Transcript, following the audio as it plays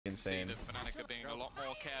insane. Fnatic are being a lot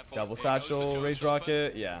more careful. Double satchel, Rage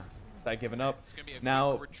Rocket. Yeah. Start giving up.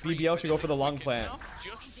 Now BBL should go for the long plant.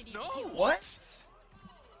 Just no. What?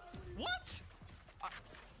 What?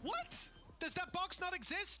 What? Does that box not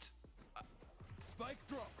exist? Spike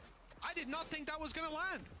drop. I did not think that was gonna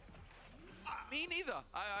land. Me neither.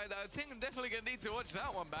 I think I'm definitely gonna need to watch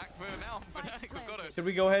that one back for now. Fnatic have got to. Should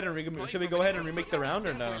we go ahead and remake the round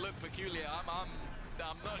or no? Look peculiar.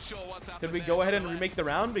 I'm not sure what's happening. Should we go ahead and remake the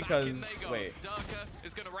round because wait?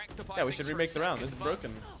 Yeah, we should remake the round. This is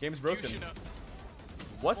broken. Game's broken.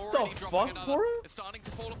 What the fuck, bro?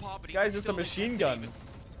 Guys, it's a machine gun.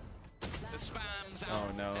 Oh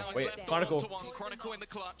no! Wait, Chronicle. Chronicle in the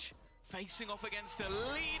clutch. Facing off against a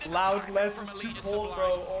lead. Loudless is too cold,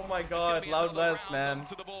 bro. Oh my god, Loudless, man.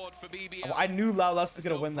 Oh, I knew Loudless was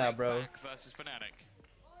gonna win that, bro.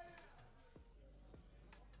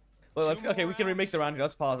 Well, okay, we can remake the round.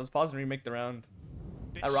 Let's pause. Let's pause and remake the round.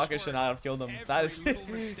 That rocket should not have killed him. That is,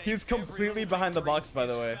 he's completely behind the box, by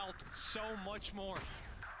the way. So much more.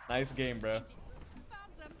 Nice game, bro.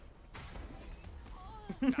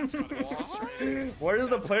 Where is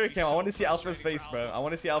the player cam? I want to see Alpha's face, bro. I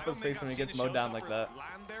want to see Alpha's face when he gets mowed down like that.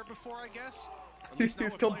 Land there before, I guess. He's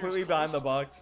completely behind the box.